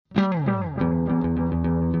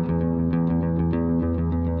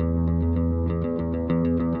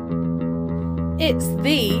It's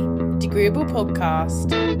the Degreeable Podcast.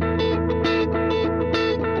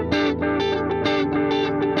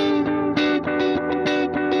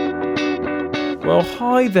 Well,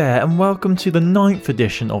 hi there, and welcome to the 9th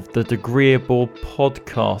edition of the Degreeable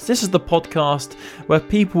Podcast. This is the podcast where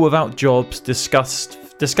people without jobs discuss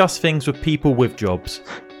things with people with jobs.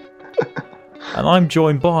 And I'm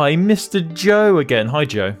joined by Mr. Joe again. Hi,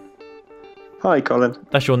 Joe. Hi, Colin.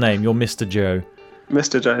 That's your name. You're Mr. Joe.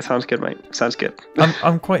 Mr. Joe, sounds good, mate. Sounds good.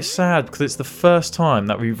 I'm quite sad because it's the first time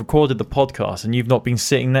that we've recorded the podcast and you've not been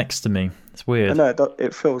sitting next to me. It's weird. I know,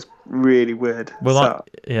 it feels really weird.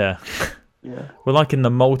 Yeah. We're like in the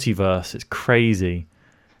multiverse. It's crazy.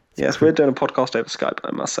 It's weird doing a podcast over Skype,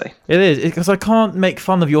 I must say. It is, because I can't make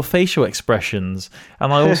fun of your facial expressions,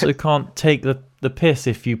 and I also can't take the piss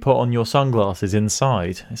if you put on your sunglasses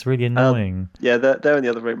inside. It's really annoying. They're in the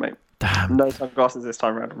other room, mate. Damn. No sunglasses this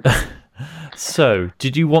time around. So,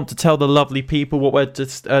 did you want to tell the lovely people what we're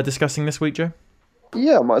discussing this week, Joe?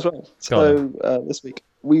 Yeah, might as well. So, this week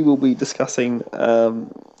we will be discussing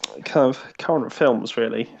kind of current films,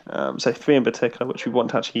 really. So, 3 in particular, which we want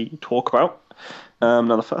to actually talk about.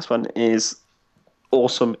 Now, the first one is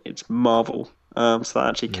awesome. It's Marvel. So that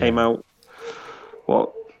actually came out, a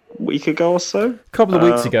week ago or so? A couple of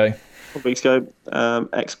weeks ago.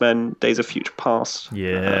 X-Men: Days of Future Past.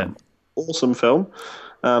 Yeah. Awesome film.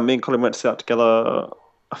 Me and Colin went to see that together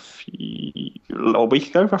a week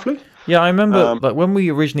ago, roughly. Yeah, I remember when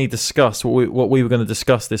we originally discussed what we were going to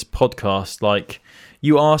discuss this podcast, like,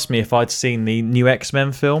 you asked me if I'd seen the new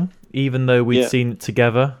X-Men film, even though we'd seen it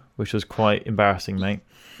together, which was quite embarrassing, mate.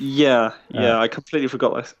 Yeah, I completely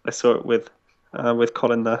forgot I saw it with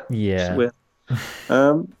Colin there. Yeah. Weird.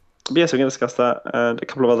 But yes, we're going to discuss that and a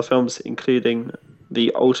couple of other films, including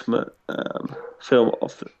the ultimate film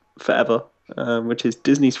of forever, which is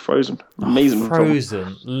Disney's Frozen. Amazing Frozen,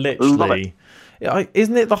 film. literally.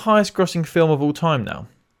 Isn't it the highest grossing film of all time now?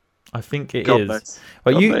 I think it is. Knows.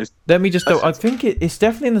 But let me just. I think it's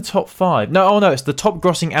definitely in the top 5. No, it's the top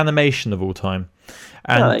grossing animation of all time,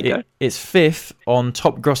 and it's 5th on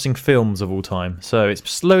top grossing films of all time. So it's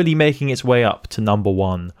slowly making its way up to number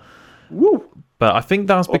 1. Woo! But I think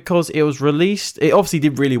that's because it was released. It obviously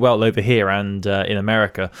did really well over here and in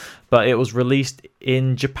America, but it was released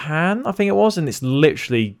in Japan, I think it was, and it's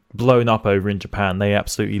literally blown up over in Japan. They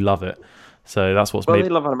absolutely love it. So that's what's made. They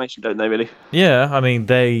love animation, don't they? Really? Yeah,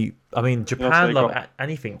 Japan love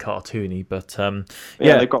anything cartoony, but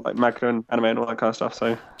they've got like manga and anime and all that kind of stuff.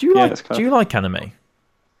 So do you like anime?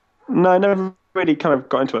 No, I never really kind of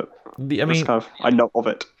got into it. I know of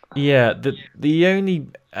it. Yeah, the only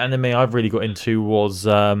anime I've really got into was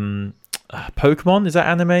Pokemon. Is that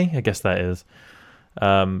anime? I guess that is.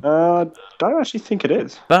 I don't actually think it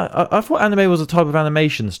is. I thought anime was a type of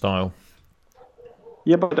animation style.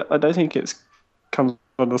 Yeah, but I don't think it comes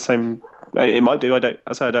on the same. It might do. I don't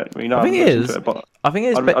really know. I think it is.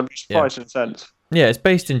 I'm surprised in a sense. Yeah, it's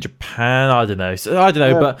based in Japan. I don't know.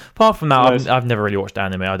 But apart from that, I've never really watched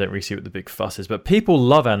anime. I don't really see what the big fuss is. But people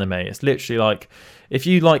love anime. It's literally like, if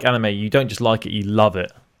you like anime, you don't just like it, you love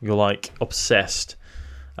it. You're like obsessed.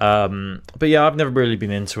 But yeah, I've never really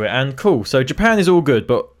been into it. And cool. So Japan is all good.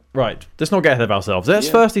 But right, let's not get ahead of ourselves. Let's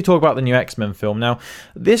firstly talk about the new X-Men film. Now,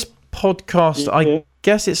 this podcast, I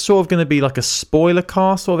guess it's sort of going to be like a spoiler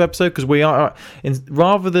cast sort of episode, because we are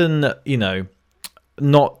rather than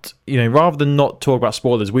not talk about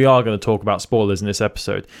spoilers, we are going to talk about spoilers in this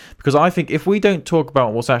episode, because I think if we don't talk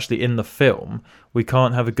about what's actually in the film, we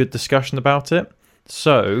can't have a good discussion about it.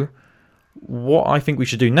 So what I think we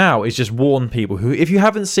should do now is just warn people who, if you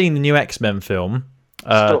haven't seen the new X-Men film,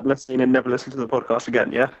 stop listening and never listen to the podcast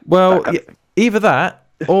again. Yeah. Well, either that,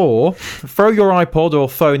 or throw your iPod or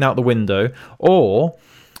phone out the window, or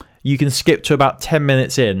you can skip to about 10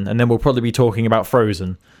 minutes in, and then we'll probably be talking about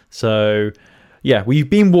Frozen. So yeah, we've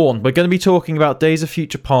been warned. We're going to be talking about Days of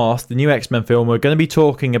Future Past, the new X-Men film. We're going to be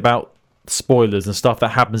talking about spoilers and stuff that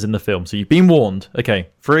happens in the film. So you've been warned. Okay,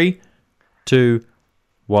 3, 2,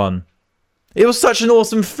 1. It was such an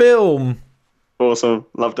awesome film. Awesome.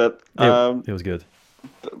 Loved it. It was good.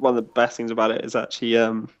 One of the best things about it is actually,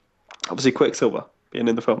 obviously, Quicksilver being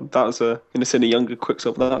in the film. That was seeing a younger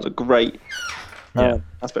Quicksilver. That was a great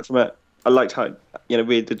aspect from it. I liked how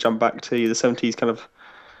we had to jump back to the 70s, kind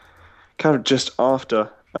of just after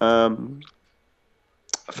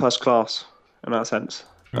First Class in that sense.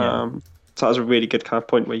 So that was a really good kind of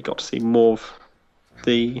point where you got to see more of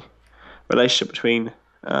the relationship between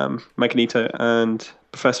Magneto and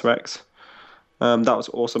Professor X. That was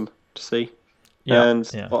awesome to see.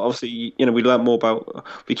 Obviously,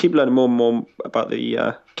 we keep learning more and more about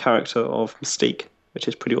the character of Mystique which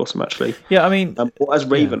is pretty awesome, actually. Yeah, I mean, or as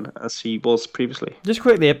Raven as he was previously. Just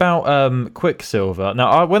quickly about Quicksilver.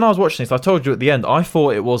 Now, when I was watching this, I told you at the end, I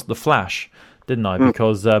thought it was the Flash, didn't I?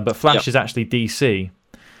 Because but Flash is actually DC.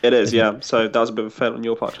 It is, yeah. So that was a bit of a fail on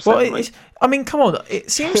your part. I mean, come on. It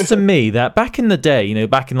seems to me that back in the day,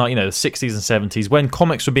 back in the 60s and 70s, when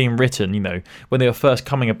comics were being written, when they were first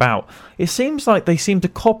coming about, it seems like they seem to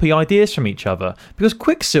copy ideas from each other. Because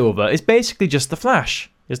Quicksilver is basically just the Flash,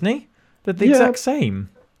 isn't he? They're the exact same.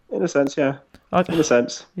 In a sense, yeah. In a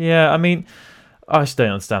sense. Yeah, I mean, I just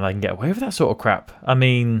don't understand how I can get away with that sort of crap. I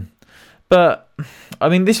mean,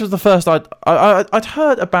 this was the first I'd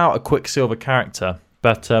heard about a Quicksilver character.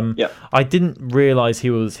 But I didn't realise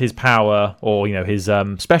his power or his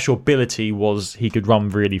special ability was he could run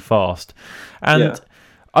really fast, and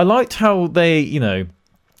I liked how they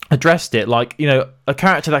addressed it. Like a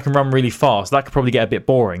character that can run really fast, that could probably get a bit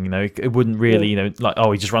boring. It wouldn't really like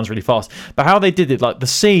he just runs really fast. But how they did it, like the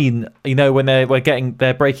scene when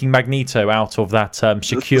they're breaking Magneto out of that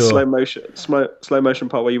secure the slow motion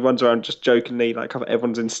part where he runs around just jokingly like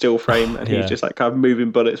everyone's in still frame and he's just like kind of moving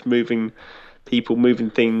bullets, moving people,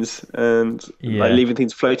 moving things, and like leaving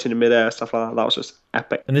things floating in midair, stuff like that. That was just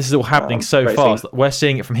epic. And this is all happening so fast. We're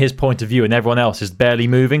seeing it from his point of view, and everyone else is barely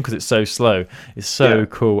moving because it's so slow. It's so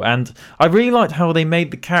cool. And I really liked how they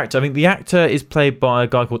made the character. I mean, the actor is played by a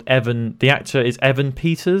guy called Evan. The actor is Evan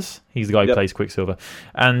Peters. He's the guy who plays Quicksilver.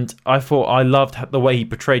 And I loved the way he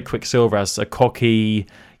portrayed Quicksilver as a cocky,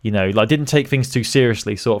 didn't take things too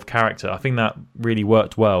seriously sort of character. I think that really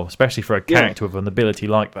worked well, especially for a character with an ability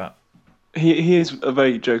like that. He is a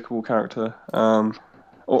very jokeable character,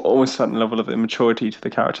 almost a certain level of immaturity to the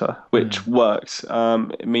character, which works.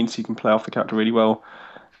 It means you can play off the character really well,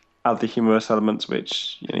 add the humorous elements,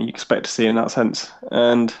 which you expect to see in that sense.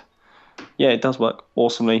 And it does work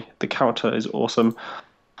awesomely. The character is awesome.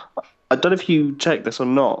 I don't know if you checked this or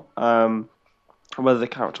not, whether the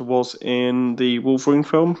character was in the Wolverine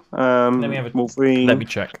film. Let me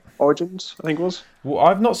check. Origins, I think it was. Well,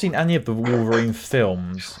 I've not seen any of the Wolverine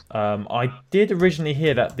films. I did originally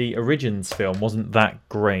hear that the Origins film wasn't that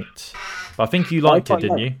great. But I think you liked it,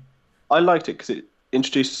 didn't you? I liked it because it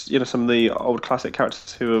introduced some of the old classic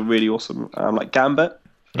characters who are really awesome, like Gambit.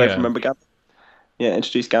 I don't remember Gambit. Yeah,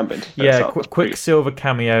 introduced Gambit. Quicksilver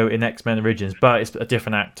cameo in X-Men Origins, but it's a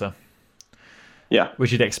different actor. Yeah,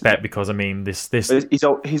 which you'd expect because I mean this. He's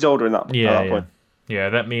older in that. At that point. Yeah,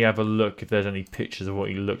 let me have a look if there's any pictures of what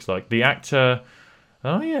he looks like. The actor...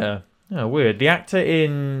 Oh, yeah. Oh, weird. The actor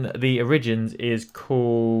in the Origins is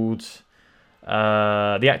called...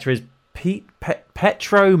 the actor is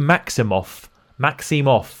Petro Maximoff.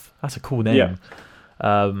 Maximoff. That's a cool name.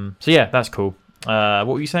 Yeah. That's cool. What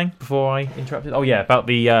were you saying before I interrupted? Oh, yeah, about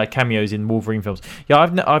the cameos in Wolverine films. Yeah,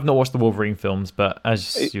 I've not watched the Wolverine films, but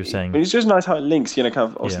as you were saying... It's just nice how it links, kind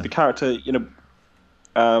of... Obviously, the character,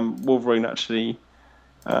 Wolverine actually...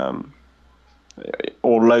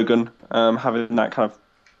 or Logan, having that kind of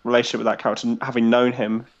relationship with that character, and having known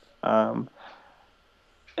him, and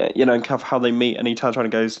kind of how they meet, and he turns around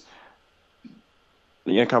and goes,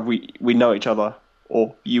 kind of we know each other,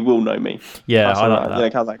 or you will know me. Yeah, I like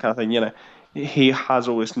that. Kind of that kind of thing. He has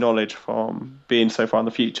all this knowledge from being so far in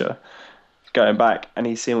the future, going back, and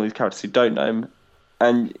he's seen all these characters who don't know him,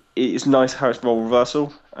 and it's nice how it's role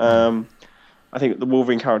reversal. I think the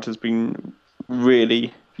Wolverine character has been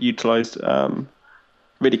really utilised,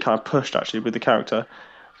 really kind of pushed actually with the character,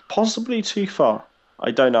 possibly too far.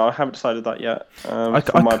 I don't know. I haven't decided that yet.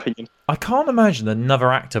 From my opinion, I can't imagine another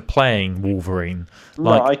actor playing Wolverine.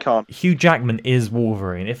 No, I can't. Hugh Jackman is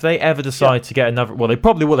Wolverine. If they ever decide to get another, well, they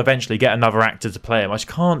probably will eventually get another actor to play him. I just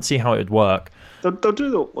can't see how it would work. They'll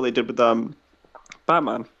do what they did with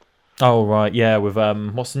Batman. Oh right, yeah. With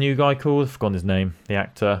what's the new guy called? I've forgotten his name. The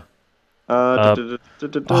actor.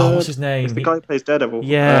 What's his name? It's the guy who plays Daredevil.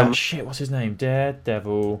 Yeah, what's his name?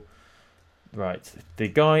 Daredevil. Right, the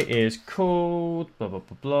guy is called blah blah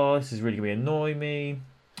blah blah. This is really gonna annoy me.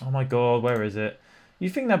 Oh my god, where is it? You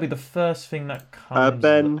think that'd be the first thing that comes?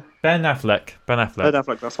 Ben Affleck. Ben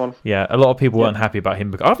Affleck, that's one. Yeah, a lot of people weren't happy about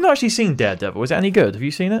him because I've not actually seen Daredevil. Is it any good? Have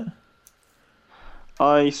you seen it?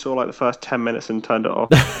 I saw like the first 10 minutes and turned it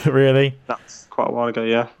off. Really? That's quite a while ago.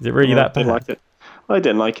 Yeah. Is it really that bad? I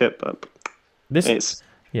didn't like it, but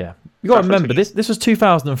yeah. You got to remember this was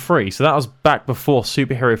 2003, so that was back before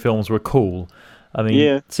superhero films were cool. I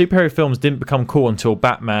mean, superhero films didn't become cool until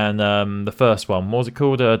Batman, the first one. What was it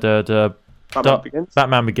called? Batman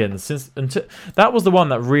Begins. That was the one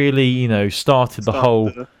that really, started the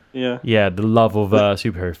whole the love of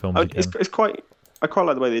superhero films again. I quite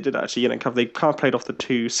like the way they did it, actually. They kind of played off the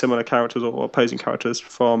two similar characters or opposing characters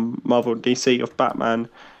from Marvel and DC of Batman,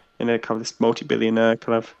 kind of this multi-billionaire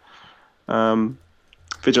kind of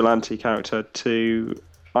vigilante character to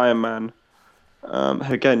Iron Man,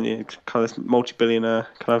 who again, kind of this multi-billionaire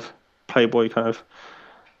kind of playboy kind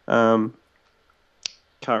of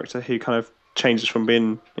character who kind of changes from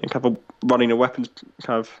being kind of running a weapons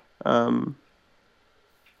kind of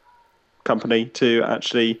company to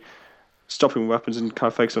actually stopping weapons and kind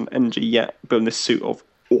of focus on energy, yet building this suit of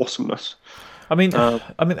awesomeness. I mean,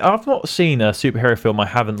 I've not seen a superhero film I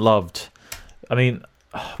haven't loved. I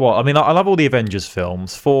love all the Avengers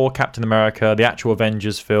films. Thor, Captain America, the actual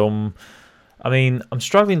Avengers film. I mean, I'm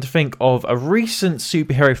struggling to think of a recent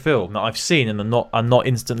superhero film that I've seen and not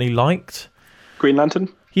instantly liked. Green Lantern?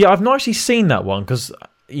 Yeah, I've not actually seen that one because,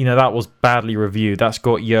 that was badly reviewed. That's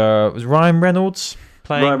got was Ryan Reynolds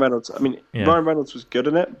playing? Ryan Reynolds. I mean, yeah. Ryan Reynolds was good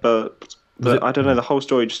in it, but I don't know, the whole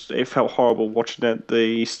story it felt horrible watching it.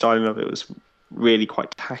 The styling of it was really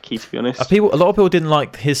quite tacky, to be honest. A lot of people didn't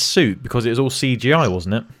like his suit because it was all CGI,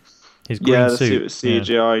 wasn't it? His green suit. Suit was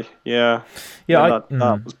CGI. Yeah. That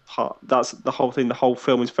was part. That's the whole thing. The whole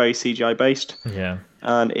film is very CGI based. Yeah.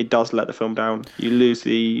 And it does let the film down. You lose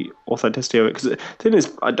the authenticity of it. Because the thing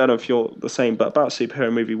is, I don't know if you're the same, but about a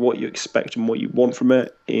superhero movie, what you expect and what you want from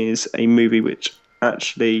it is a movie which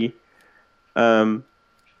actually, kind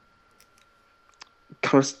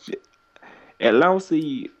of, it allows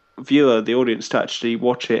the viewer, the audience, to actually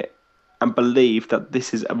watch it and believe that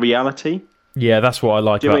this is a reality. Yeah, that's what I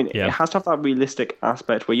like. It has to have that realistic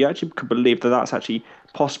aspect where you actually can believe that that's actually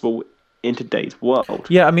possible in today's world.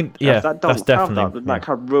 Yeah, I mean, yeah, that that's definitely have that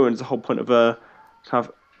kind of ruins the whole point of a kind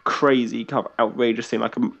of crazy, kind of outrageous thing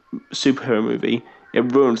like a superhero movie. It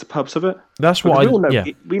ruins the purpose of it. That's what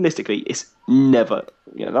realistically, it's never.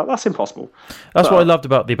 That's impossible. That's what I loved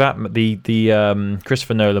about the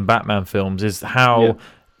Christopher Nolan Batman films is how. Yeah.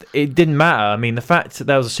 It didn't matter. I mean, the fact that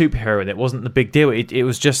there was a superhero and it wasn't the big deal. It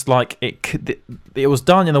was just like it was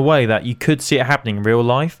done in a way that you could see it happening in real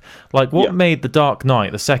life. Like what made The Dark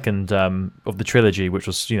Knight, the second of the trilogy, which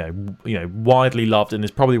was widely loved and is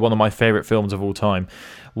probably one of my favorite films of all time.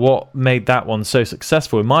 What made that one so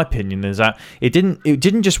successful, in my opinion, is that it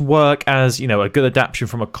didn't just work as a good adaptation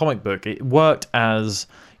from a comic book. It worked as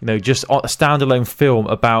just a standalone film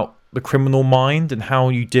about the criminal mind and how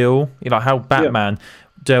you deal, how Batman. Yeah.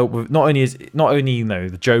 Dealt with not only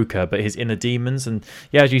the Joker but his inner demons, and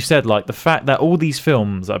as you said, like the fact that all these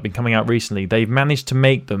films that have been coming out recently, they've managed to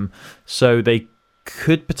make them so they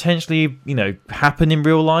could potentially happen in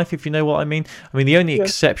real life, if you know what I mean. I mean the only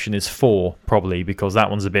exception is Thor, probably because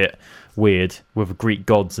that one's a bit weird with Greek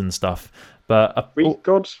gods and stuff. But Greek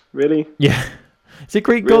gods, really? Yeah, is it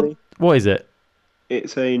Greek god? What is it?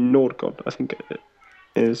 It's a Nord god, I think it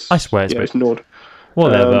is. I swear it's Nord.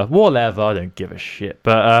 Whatever, I don't give a shit.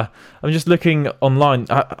 But I'm just looking online.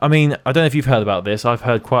 I mean, I don't know if you've heard about this. I've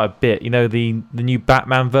heard quite a bit. The new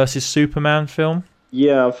Batman versus Superman film?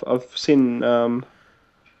 Yeah, I've seen a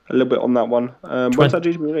little bit on that one. When's that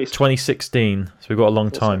due to be released? 2016, so we've got a long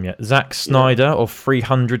time yet. Zack Snyder of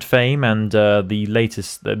 300 fame and the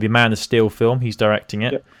latest, the Man of Steel film, he's directing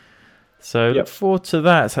it. Yep. So look forward to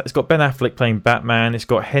that. It's got Ben Affleck playing Batman. It's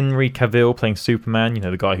got Henry Cavill playing Superman,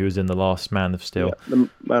 the guy who was in the last Man of Steel. Yeah, the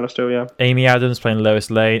Man of Steel, yeah. Amy Adams playing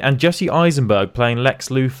Lois Lane. And Jesse Eisenberg playing Lex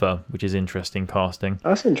Luthor, which is interesting casting.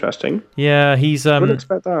 That's interesting. Yeah, he's... I wouldn't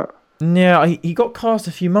expect that. Yeah, he got cast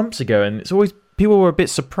a few months ago, and it's always... People were a bit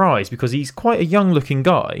surprised because he's quite a young-looking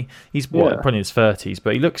guy. He's probably in his 30s,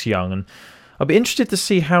 but he looks young, and... I'd be interested to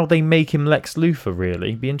see how they make him Lex Luthor, really.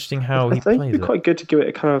 It'd be interesting how he plays it. It'd be quite good to give it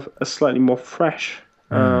a kind of a slightly more fresh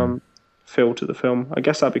feel to the film. I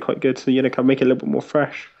guess that'd be quite good to, kind of make it a little bit more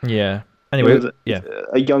fresh. Yeah. Anyway,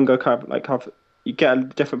 a younger kind of, you get a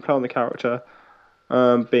different play on the character.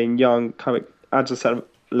 Being young kind of adds a certain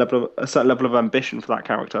level of ambition for that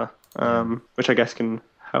character, which I guess can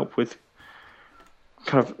help with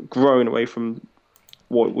kind of growing away from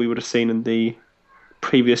what we would have seen in the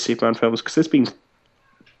previous Superman films, because there's been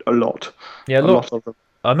a lot. Yeah, a lot of them.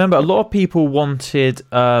 I remember a lot of people wanted...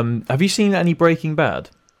 have you seen any Breaking Bad?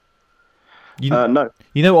 No.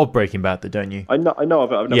 You know of Breaking Bad, though, don't you? I know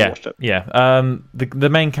of it. I've never watched it. Yeah. The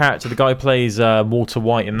main character, the guy who plays Walter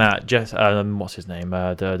White in that, what's his name?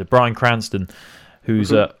 The Bryan Cranston,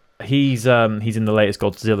 who's... He's in the latest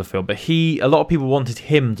Godzilla film, but a lot of people wanted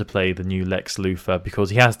him to play the new Lex Luthor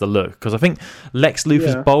because he has the look. Because I think Lex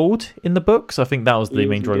Luthor's bold in the books. I think that was the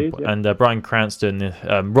main drawing point. And Bryan Cranston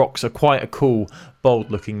rocks quite a cool,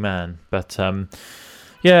 bold-looking man. But so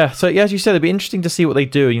as you said, it'd be interesting to see what they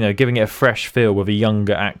do. Giving it a fresh feel with a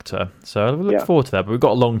younger actor. So I look forward to that. But we've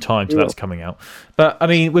got a long time till that's coming out. But I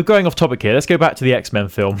mean, we're going off topic here. Let's go back to the X-Men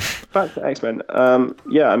film. Back to X-Men.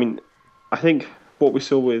 I mean, I think. what we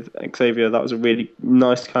saw with Xavier, that was a really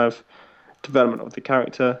nice kind of development of the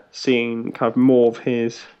character, seeing kind of more of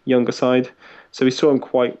his younger side. So we saw him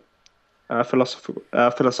quite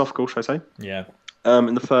philosophical, should I say? Yeah.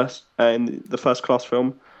 In the first Class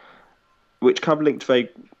film, which kind of linked very,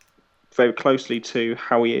 very closely to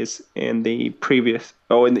how he is in the previous,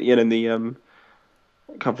 or in the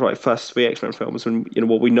kind of like first three X-Men films, and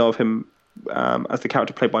what we know of him as the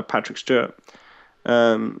character played by Patrick Stewart.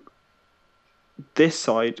 This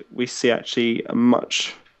side, we see actually a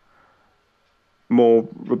much more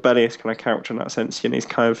rebellious kind of character in that sense. He's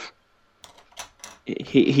kind of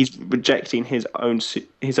he's rejecting his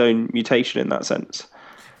own mutation in that sense.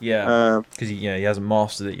 Yeah, because he hasn't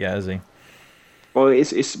mastered it yet, has he? Well,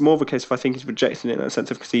 it's more of a case of, I think he's rejecting it in that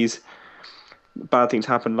sense of, because bad things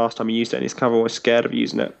happened last time he used it, and he's kind of always scared of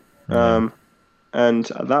using it. Yeah.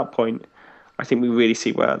 And at that point, I think we really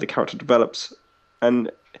see where the character develops,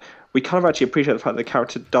 and we kind of actually appreciate the fact that the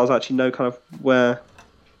character does actually know kind of where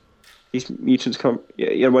these mutants come.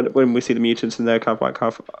 When we see the mutants and they're kind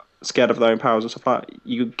of scared of their own powers and stuff like that,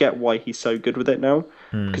 you get why he's so good with it now,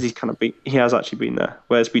 because he has actually been there.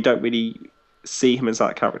 Whereas we don't really see him as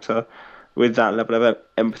that character with that level of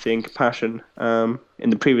empathy and compassion in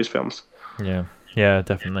the previous films. Yeah,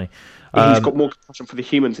 definitely. He's got more compassion for the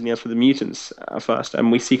humans than he has for the mutants at first,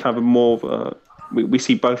 and we see kind of more of a we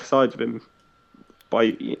see both sides of him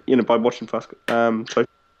by watching first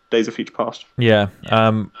Days of Future Past. Yeah,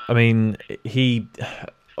 I mean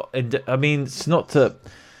it's not to.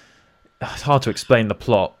 It's hard to explain the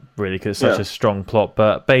plot, really, because it's such a strong plot.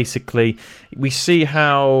 But basically, we see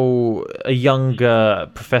how a younger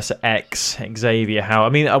Professor X, Xavier,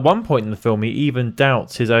 at one point in the film, he even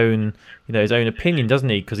doubts his own opinion, doesn't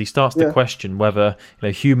he? Because he starts to question whether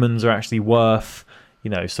humans are actually worth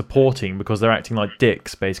supporting, because they're acting like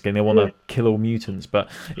dicks, basically, and they want to kill all mutants. But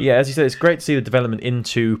yeah, as you said, it's great to see the development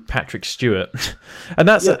into Patrick Stewart, and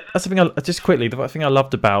that's something. Just quickly, the thing I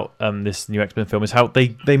loved about this new X-Men film is how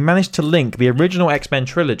they managed to link the original X-Men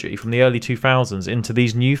trilogy from the early 2000s into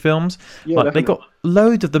these new films. They got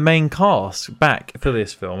loads of the main cast back for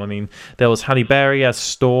this film. I mean, there was Halle Berry as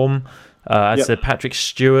Storm. I said Patrick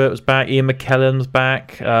Stewart was back. Ian McKellen was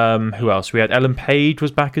back. Who else? We had Ellen Page was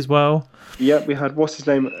back as well. Yeah, we had, what's his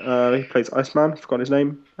name? He plays Iceman. I forgot his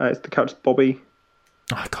name. It's the character's Bobby.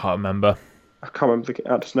 I can't remember. I can't remember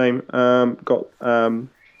the actor's name.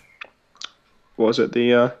 What was it?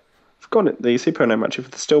 The forgotten it. The superhero name actually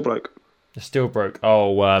for the Steel Bloke. The Steel Bloke.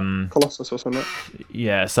 Oh, Colossus or something.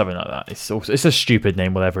 Yeah, something like that. It's a stupid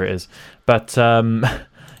name, whatever it is. But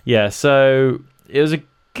yeah, so it was a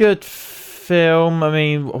good film. I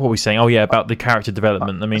mean, what were we saying? Oh yeah, about the character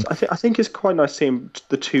development. I mean, I think it's quite nice seeing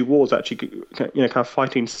the two wars actually, kind of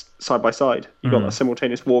fighting side by side. You've got a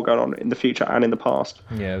simultaneous war going on in the future and in the past.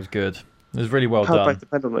 Yeah, it was good. It was really well done.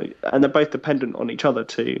 And they're both dependent on each other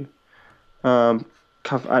to kind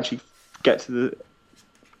of actually get to the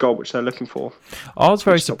goal which they're looking for. I was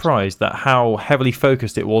very surprised at how heavily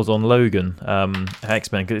focused it was on Logan,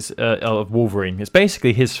 X-Men, because it's of Wolverine. It's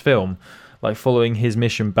basically his film, like following his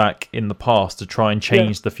mission back in the past to try and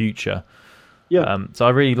change the future. Yeah. So I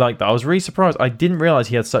really liked that. I was really surprised. I didn't realise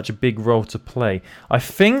he had such a big role to play. I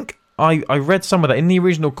think I read somewhere that in the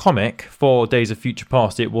original comic for Days of Future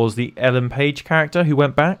Past, it was the Ellen Page character who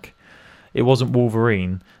went back. It wasn't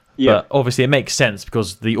Wolverine. Yeah. But obviously it makes sense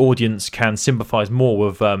because the audience can sympathise more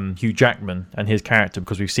with Hugh Jackman and his character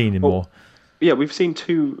because we've seen him more. Yeah, we've seen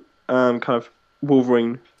two kind of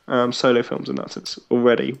Wolverine solo films in that sense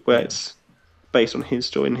already, where it's based on his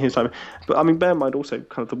story and his time. But I mean, bear in mind also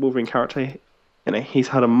kind of the Wolverine character, he's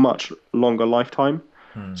had a much longer lifetime,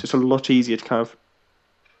 so it's a lot easier to kind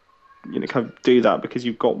of do that because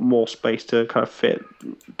you've got more space to kind of fit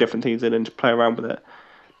different things in and to play around with it,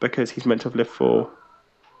 because he's meant to have lived for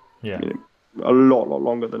a lot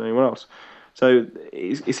longer than anyone else. So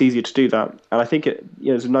it's easier to do that, and I think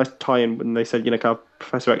it's a nice tie-in when they said kind of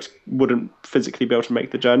Professor X wouldn't physically be able to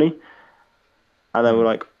make the journey, and then we're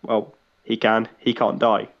like, well, he can't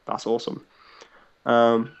die. That's awesome.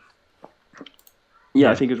 I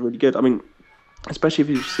think it's really good. I mean, especially if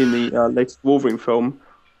you've seen the latest Wolverine film,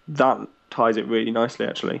 that ties it really nicely,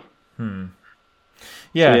 actually.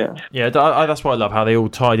 Yeah, that's what I love, how they all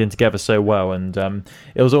tied in together so well, and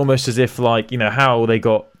it was almost as if, like, how they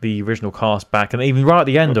got the original cast back, and even right at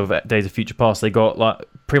the end of Days of Future Past, they got like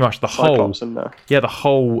pretty much the whole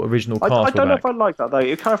original cast. I don't know if I like that though.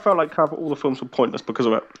 It kind of felt like kind of all the films were pointless because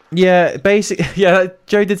of it. Yeah, basically, yeah.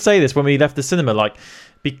 Joe did say this when we left the cinema. Like,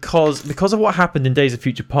 because of what happened in Days of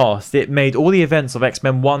Future Past, it made all the events of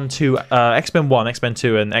X-Men 1, 2, X-Men 1, X-Men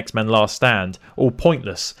 2, and X-Men Last Stand all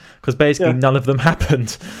pointless because basically none of them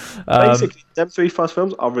happened. Basically, them 3 first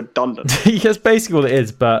films are redundant. That's basically what it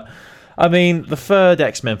is. But I mean, the third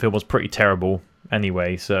X-Men film was pretty terrible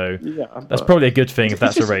anyway, so that's probably a good thing if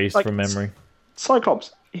that's erased from memory.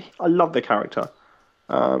 Cyclops, I love the character.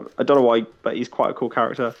 I don't know why, but he's quite a cool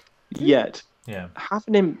character. Yet,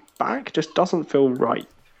 having him back just doesn't feel right.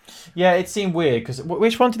 Yeah, it seemed weird because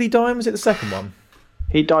which one did he die in? Was it the second one?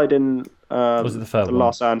 He died in. Was it the third one?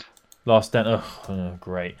 Last Stand. Last Stand. Oh,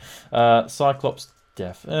 great. Cyclops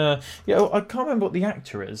death. I can't remember what the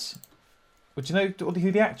actor is. Would you know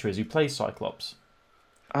who the actor is who plays Cyclops?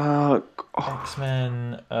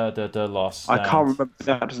 X-Men. The Last Stand. I can't remember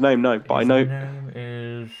the actor's name. No, but I know. His name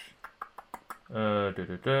is.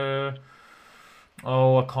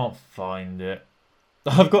 Oh, I can't find it.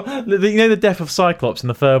 I've got the death of Cyclops in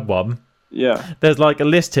the third one. Yeah. There's like a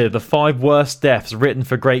list here, the 5 worst deaths written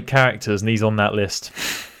for great characters, and he's on that list.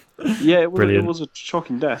 Yeah, it was a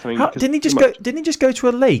shocking death. I mean, didn't he just go to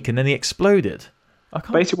a lake and then he exploded?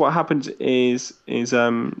 Basically, what happened is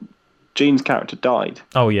Jean's character died.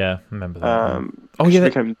 Oh yeah, remember that. She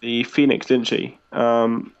became the Phoenix, didn't she?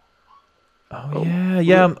 I'm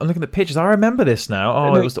looking at pictures. I remember this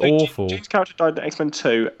now. It was awful. Jean's character died in X-Men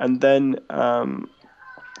 2, and then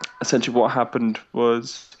essentially what happened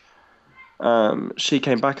was she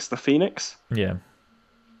came back as the Phoenix. Yeah.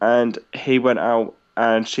 And he went out,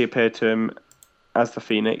 and she appeared to him as the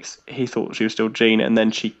Phoenix. He thought she was still Jean, and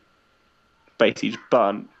then she basically just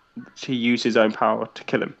burnt. She used his own power to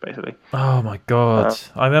kill him, basically. Oh my god!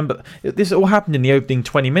 I remember this all happened in the opening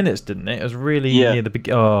 20 minutes, didn't it? It was really near the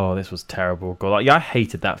beginning. Oh, this was terrible. God, I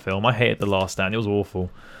hated that film. I hated The Last Stand. It was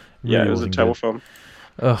awful. It was a terrible film.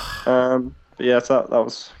 Ugh. But so that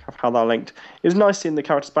was how that linked. It was nice seeing the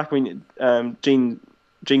characters back. I mean, Jean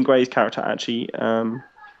Grey's character actually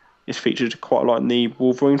is featured quite a lot in the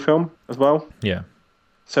Wolverine film as well. Yeah.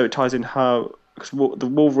 So it ties in how, because the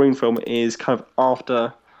Wolverine film is kind of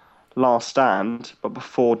after Last Stand, but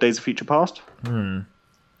before Days of Future Past.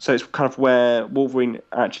 So it's kind of where Wolverine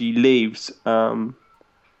actually leaves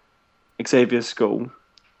Xavier's school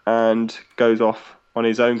and goes off on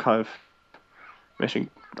his own kind of mission.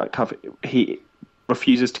 Like he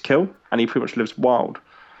refuses to kill, and he pretty much lives wild.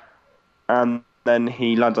 And then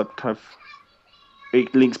he lands up kind of.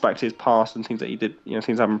 It links back to his past and things that he did,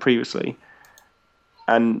 things happened previously,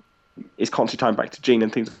 and it's constantly tying back to Jean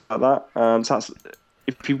and things like that. So that's.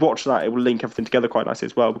 If you watch that, it will link everything together quite nicely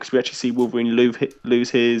as well, because we actually see Wolverine lose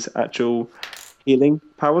his actual healing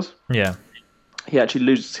powers. Yeah. He actually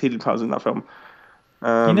loses healing powers in that film.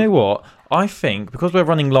 You know what? I think, because we're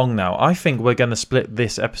running long now, I think we're going to split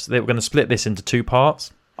this episode. We're going to split this into 2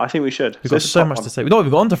 parts. I think we should. We've got so much to say. We've not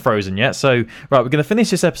even got onto Frozen yet. So, right, we're going to finish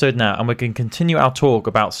this episode now, and we're going to continue our talk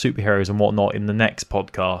about superheroes and whatnot in the next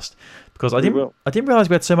podcast. Because I didn't realise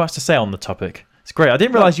we had so much to say on the topic. It's great. I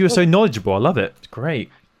didn't realise you were so knowledgeable. I love it. It's great.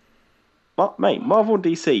 But, mate, Marvel and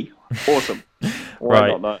DC, awesome.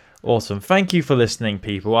 Right. Awesome. Thank you for listening,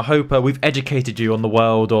 people. I hope we've educated you on the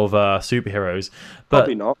world of superheroes. But,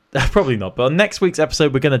 probably not. Probably not. But on next week's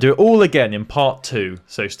episode, we're going to do it all again in part 2.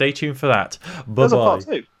 So stay tuned for that. Bye-bye. There's a part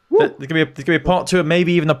 2. There's going to be a part 2 and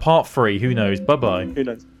maybe even a part 3. Who knows? Bye-bye. Who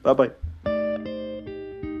knows? Bye-bye.